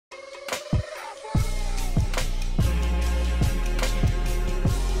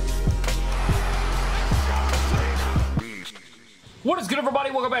What is good,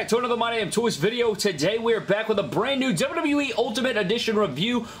 everybody? Welcome back to another My Damn Toys video. Today we are back with a brand new WWE Ultimate Edition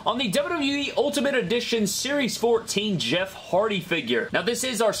review on the WWE Ultimate Edition Series 14 Jeff Hardy figure. Now this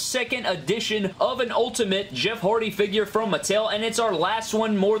is our second edition of an Ultimate Jeff Hardy figure from Mattel, and it's our last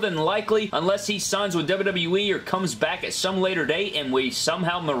one more than likely, unless he signs with WWE or comes back at some later date and we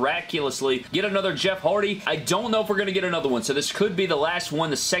somehow miraculously get another Jeff Hardy. I don't know if we're going to get another one, so this could be the last one,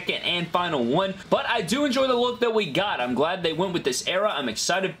 the second and final one, but I do enjoy the look that we got. I'm glad they went with this era. I'm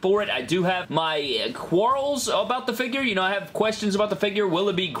excited for it. I do have my quarrels about the figure. You know, I have questions about the figure. Will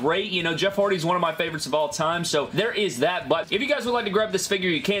it be great? You know, Jeff Hardy's one of my favorites of all time, so there is that. But if you guys would like to grab this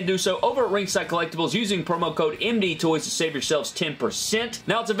figure, you can do so over at Ringside Collectibles using promo code MDTOYS to save yourselves 10%.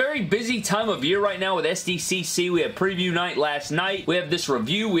 Now, it's a very busy time of year right now with SDCC. We had preview night last night. We have this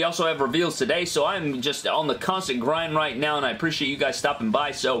review. We also have reveals today, so I'm just on the constant grind right now, and I appreciate you guys stopping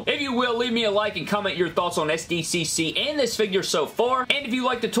by. So if you will, leave me a like and comment your thoughts on SDCC and this figure so far, and if you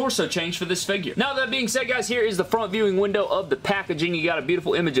like the torso change for this figure. Now, that being said, guys, here is the front viewing window of the packaging. You got a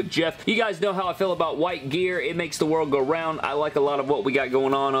beautiful image of Jeff. You guys know how I feel about white gear. It makes the world go round. I like a lot of what we got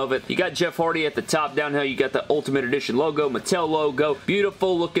going on of it. You got Jeff Hardy at the top. Down here, you got the Ultimate Edition logo, Mattel logo.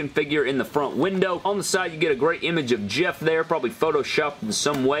 Beautiful looking figure in the front window. On the side, you get a great image of Jeff there, probably photoshopped in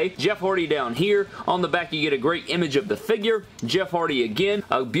some way. Jeff Hardy down here. On the back, you get a great image of the figure. Jeff Hardy again.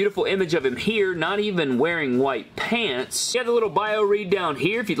 A beautiful image of him here, not even wearing white pants. You got the little bio read down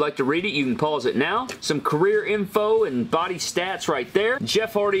here. If you'd like to read it, you can pause it now. Some career info and body stats right there.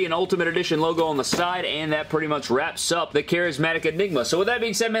 Jeff Hardy and Ultimate Edition logo on the side, and that pretty much wraps up the charismatic enigma. So with that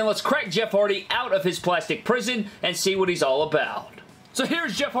being said, man, let's crack Jeff Hardy out of his plastic prison and see what he's all about. So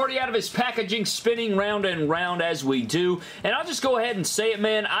here's Jeff Hardy out of his packaging, spinning round and round as we do. And I'll just go ahead and say it,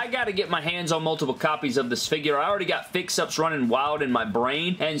 man. I got to get my hands on multiple copies of this figure. I already got fix-ups running wild in my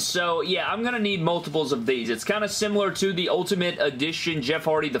brain. And so, yeah, I'm going to need multiples of these. It's kind of similar to the Ultimate Edition Jeff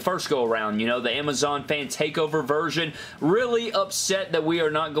Hardy the first go-around. You know, the Amazon Fan Takeover version. Really upset that we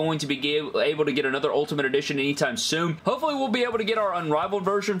are not going to be able to get another Ultimate Edition anytime soon. Hopefully, we'll be able to get our Unrivaled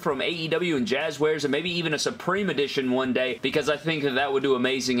version from AEW and Jazzwares, and maybe even a Supreme Edition one day, because I think that would do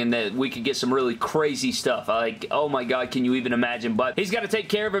amazing and that we could get some really crazy stuff. Like, oh my god, can you even imagine? But he's got to take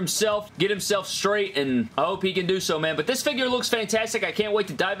care of himself, get himself straight, and I hope he can do so, man. But this figure looks fantastic. I can't wait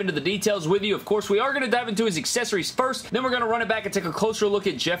to dive into the details with you. Of course, we are going to dive into his accessories first, then we're going to run it back and take a closer look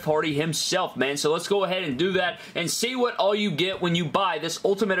at Jeff Hardy himself, man. So let's go ahead and do that and see what all you get when you buy this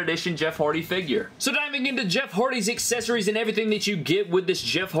Ultimate Edition Jeff Hardy figure. So diving into Jeff Hardy's accessories and everything that you get with this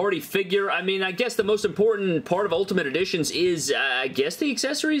Jeff Hardy figure, I mean, I guess the most important part of Ultimate Editions is, I guess, the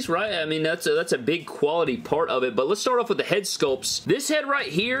accessories, right? I mean, that's a big quality part of it, but let's start off with the head sculpts. This head right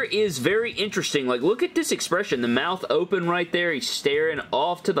here is very interesting. Like, look at this expression. The mouth open right there. He's staring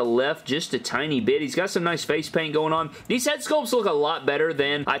off to the left just a tiny bit. He's got some nice face paint going on. These head sculpts look a lot better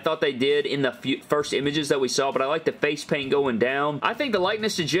than I thought they did in the first images that we saw, but I like the face paint going down. I think the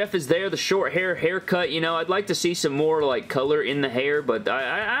likeness to Jeff is there. The short haircut, you know, I'd like to see some more, like, color in the hair, but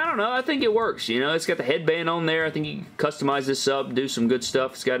I don't know. I think it works, you know. It's got the headband on there. I think you can customize this up, do some good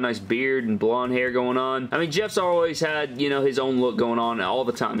stuff. It's got a nice beard and blonde hair going on. I mean, Jeff's always had, you know, his own look going on all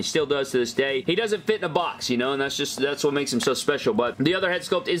the time. He still does to this day. He doesn't fit in a box, you know, and that's what makes him so special. But the other head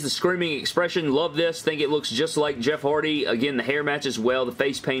sculpt is the screaming expression. Love this. Think it looks just like Jeff Hardy. Again, the hair matches well. The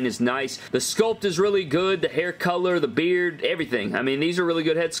face paint is nice. The sculpt is really good. The hair color, the beard, everything. I mean, these are really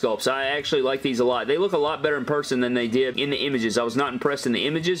good head sculpts. I actually like these a lot. They look a lot better in person than they did in the images. I was not impressed in the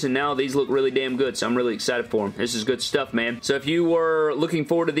images, and now these look really damn good, so I'm really excited for them. This is good stuff, man. So if you were looking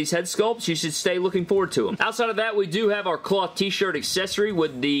forward to these head sculpts, you should stay looking forward to them. Outside of that, we do have our cloth t-shirt accessory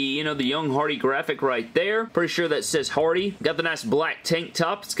with the, you know, the Young Hardy graphic right there. Pretty sure that says Hardy. Got the nice black tank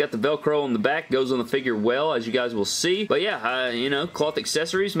top. It's got the Velcro on the back. Goes on the figure well, as you guys will see. But yeah, you know, cloth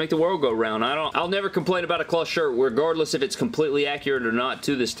accessories make the world go round. I'll never complain about a cloth shirt, regardless if it's completely accurate or not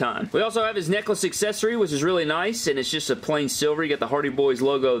to this time. We also have his necklace accessory, which is really nice, and it's just a plain silver. You got the Hardy Boys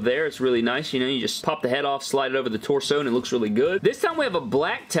logo there. It's really nice. You know, you just pop the head off, slide it over the torso, and it looks really good. This time we have a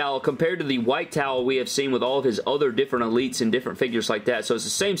black towel compared to the white towel we have seen with all of his other different elites and different figures like that. So it's the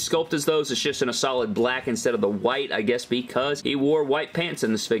same sculpt as those. It's just in a solid black instead of the white, I guess, because he wore white pants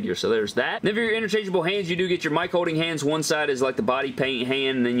in this figure. So there's that. Then for your interchangeable hands, you do get your mic holding hands. One side is like the body paint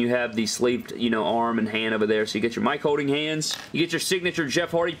hand, and then you have the sleeved, you know, arm and hand over there. So you get your mic holding hands. You get your signature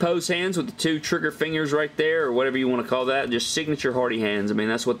Jeff Hardy pose hands with the two trigger fingers right there, or whatever you want to call that. Just signature Hardy hands. I mean,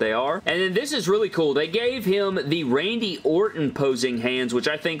 that's what they are. And then this is really cool. They gave him the Randy Orton posing hands, which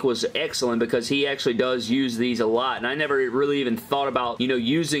I think was excellent because he actually does use these a lot, and I never really even thought about, you know,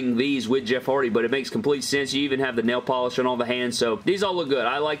 using these with Jeff Hardy, but it makes complete sense. You even have the nail polish on all the hands, so these all look good.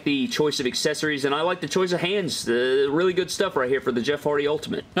 I like the choice of accessories, and I like the choice of hands. Really good stuff right here for the Jeff Hardy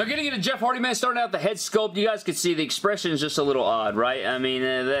Ultimate. Now, getting into Jeff Hardy, man, starting out the head sculpt, you guys can see the expression is just a little odd, right? I mean,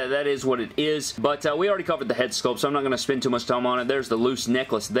 that is what it is, but we already covered the head sculpt, so I'm not going to spend too much time on it. There's the loose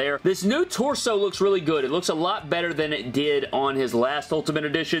necklace there. This new torso looks really good. It looks a lot better than it did on his last Ultimate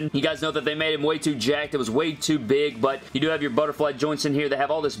Edition. You guys know that they made him way too jacked. It was way too big, but you do have your butterfly joints in here. They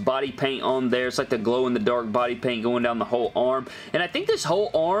have all this body paint on there. It's like the glow-in-the-dark body paint going down the whole arm, and I think this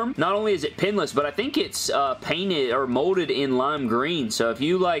whole arm, not only is it pinless, but I think it's painted or molded in lime green, so if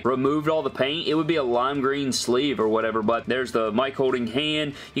you like removed all the paint, it would be a lime green sleeve or whatever. But there's the mic holding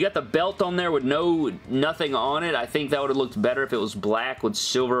hand. You got the belt on there with nothing on it. I think that would have looked better if it was black with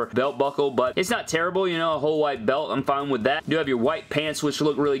silver belt buckle, but it's not terrible, you know, a whole white belt. I'm fine with that. You do have your white pants, which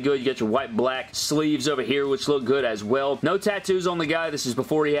look really good. You got your white black sleeves over here, which look good as well. No tattoos on the guy. This is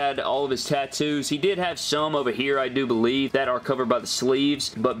before he had all of his tattoos. He did have some over here, I do believe, that are covered by the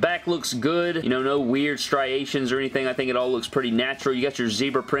sleeves, but back looks good. You know, no weird striations or anything. I think it all looks pretty natural. You got your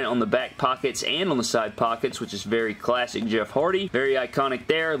zebra print on the back pockets and on the side pockets, which is very classic Jeff Hardy. Very iconic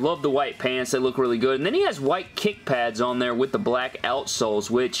there. Love the white pants. They look really good. And then he has white kick pads on there with the black outsoles,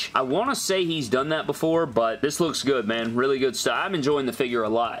 which I want to say he's done that before, but this looks good, man. Really good stuff. I'm enjoying the figure a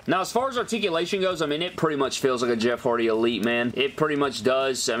lot. Now, as far as articulation goes, I mean, it pretty much feels like a Jeff Hardy Elite, man. It pretty much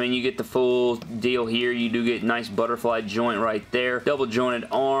does. I mean, you get the full deal here. You do get nice butterfly joint right there. Double jointed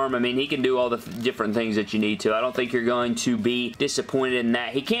arm. I mean, he can do all the different things that you need to. I don't think you're going to be disappointed in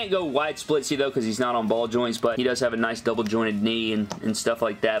that. He can't go wide splitsy, though, because he's not on ball joints, but he does have a nice double jointed knee and stuff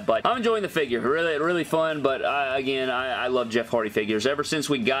like that. But I'm enjoying the figure. Really fun, but again, I love Jeff Hardy figures. Ever since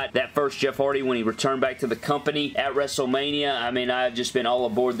we got that first Jeff Hardy when he returned back to the company at WrestleMania, I mean, I've just been all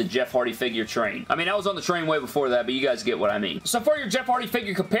aboard the Jeff Hardy figure train. I mean, I was on the train way before that, but you guys get what I mean. So for your Jeff Hardy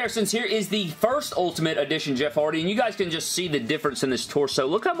figure comparisons, here is the first Ultimate Edition Jeff Hardy, and you guys can just see the difference in this torso.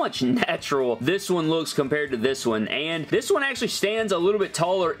 Look how much natural this one looks compared to this one, and this one actually stands a little bit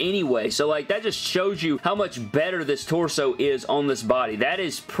taller anyway, so like that just shows you how much better this torso is on this body. That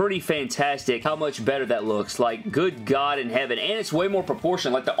is pretty fantastic how much better that looks. Like, good God in heaven, and it's way more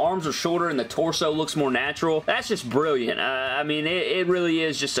proportionate. Like, the arms are shorter and the torso looks more natural. That's just brilliant. I mean, it really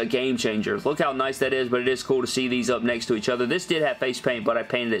is just a game changer. Look how nice that is, but it is cool to see these up next to each other. This did have face paint, but I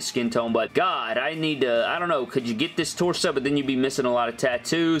painted it skin tone, but God, I need to, I don't know, could you get this torso, but then you'd be missing a lot of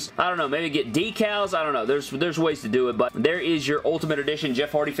tattoos? I don't know, maybe get decals? I don't know. There's ways to do it, but there is your Ultimate Edition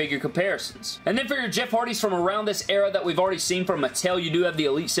Jeff Hardy figure comparisons. And then for your Jeff Hardys from around this era that we've already seen from Mattel, you do have the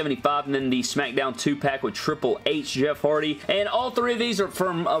Elite 75 and then the SmackDown 2-pack with Triple H Jeff Hardy, and all three of these are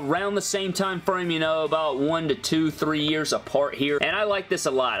from around the same time frame, you know, about 1 to 2, 3 years apart here, and I like this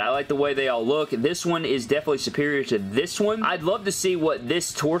a lot. I like the way they all look. This one is definitely superior to this one. I'd love to see what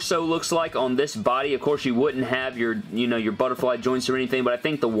this torso looks like on this body. Of course, you wouldn't have your, you know, your butterfly joints or anything, but I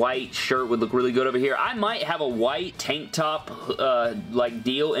think the white shirt would look really good over here. I might have a white tank top like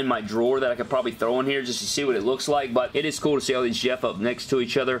deal in my drawer that I could probably throw in here just to see what it looks like, but it is cool to see all these Jeff up next to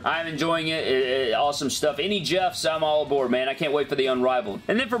each other. I'm enjoying it. Awesome stuff. Any Jeffs, I'm all aboard, man. I can't wait for the Unrivaled.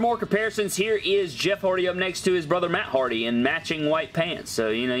 And then for more comparisons, here is Jeff Hardy up next to his brother Matt Hardy in matching white pants. So,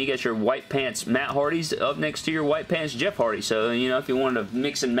 you know, you got your white pants Matt Hardys up next to your white pants Jeff Hardy. So, you know, if you wanted to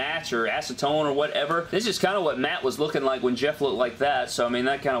mix and match or acetone or whatever, this is kind of what Matt was looking like when Jeff looked like that. So, I mean,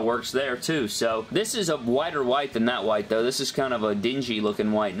 that kind of works there too. So, this is a whiter white than that white, though. This is kind of a dingy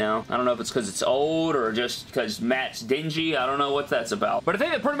looking white now. I don't know if it's because it's old or just because Matt's dingy. I don't know what that's about. But I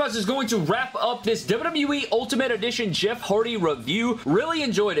think that pretty much is going to wrap up this WWE Ultimate Edition Jeff Hardy review. Really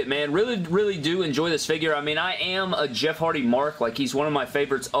enjoyed it, man. Really do enjoy this figure. I mean, I am a Jeff Hardy mark. Like, he's one of my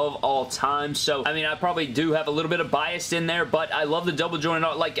favorites of all time. So, I mean, I probably do have a little bit of bias in there, but I love the double jointed,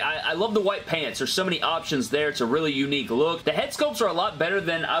 like, I love the white pants. There's so many options there. It's a really unique look. The head sculpts are a lot better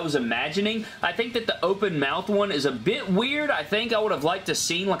than I was imagining. I think that the open mouth one is a bit weird. I think I would have liked to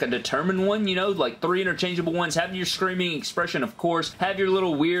seen like a determined one, you know, like 3 interchangeable ones. Have your screaming expression, of course. Have your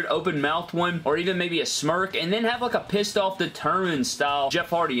little weird open mouth one, or even maybe a smirk, and then have like a pissed off determined style Jeff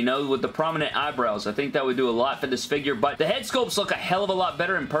Hardy, you know, with the prominent eyebrows. I think that would do a lot for this figure, but the head sculpts look a hell of a lot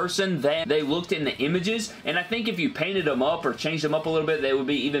better in person than they looked in the images, and I think if you painted them up or changed them up a little bit, they would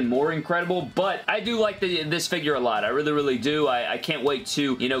be even more incredible. But I do like this figure a lot. I really do. I can't wait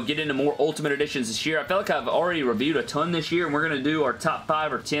to, you know, get into more Ultimate Editions this year. I feel like I've already reviewed a ton this year, and we're going to do our top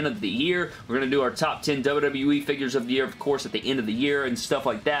 5 or 10 of the year. We're going to do our top 10 WWE figures of the year, of course, at the end of the year and stuff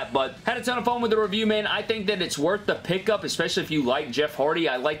like that, but had a ton of fun with the review, man. I think that it's worth the pickup, especially if you like Jeff Hardy.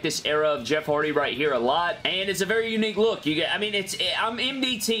 I like this era of Jeff Hardy right here a lot, and it's a very very unique look. You get, I mean, I'm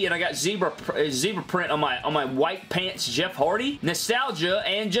MDT and I got zebra print on my white pants Jeff Hardy. Nostalgia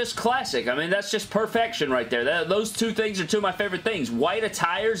and just classic. I mean, that's just perfection right there. Those two things are two of my favorite things. White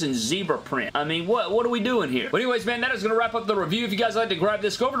attires and zebra print. I mean, what are we doing here? But anyways, man, that is going to wrap up the review. If you guys like to grab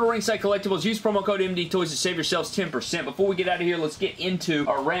this, go over to Ringside Collectibles. Use promo code MDTOYS to save yourselves 10%. Before we get out of here, let's get into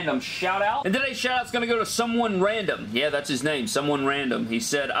our random shout out. And today's shout out is going to go to Someone Random. Yeah, that's his name. Someone Random. He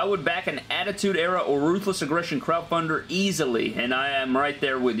said, I would back an Attitude Era or Ruthless Aggression crowdfunder easily. And I am right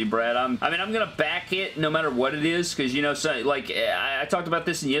there with you, Brad. I mean, I'm going to back it no matter what it is. Because, you know, so, like, I talked about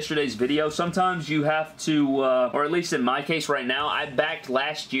this in yesterday's video. Sometimes you have to, or at least in my case right now, I backed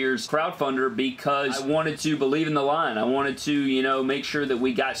last year's crowdfunder because I wanted to believe in the line. I wanted to, you know, make sure that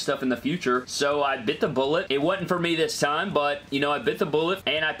we got stuff in the future. So I bit the bullet. It wasn't for me this time, but, you know, I bit the bullet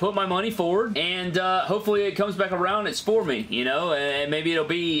and I put my money forward, and hopefully it comes back around. It's for me, you know, and maybe it'll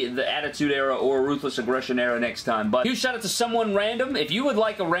be the Attitude Era or Ruthless Aggression Era next time. But huge shout out to Someone Random. If you would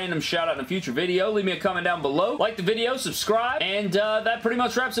like a random shout out in a future video, leave me a comment down below. Like the video, subscribe, and that pretty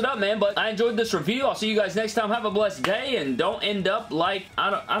much wraps it up, man. But I enjoyed this review. I'll see you guys next time. Have a blessed day, and don't end up like I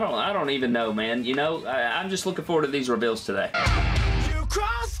don't even know, man. You know, I'm just looking forward to these reveals today. You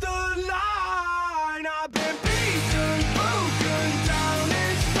crossed the line.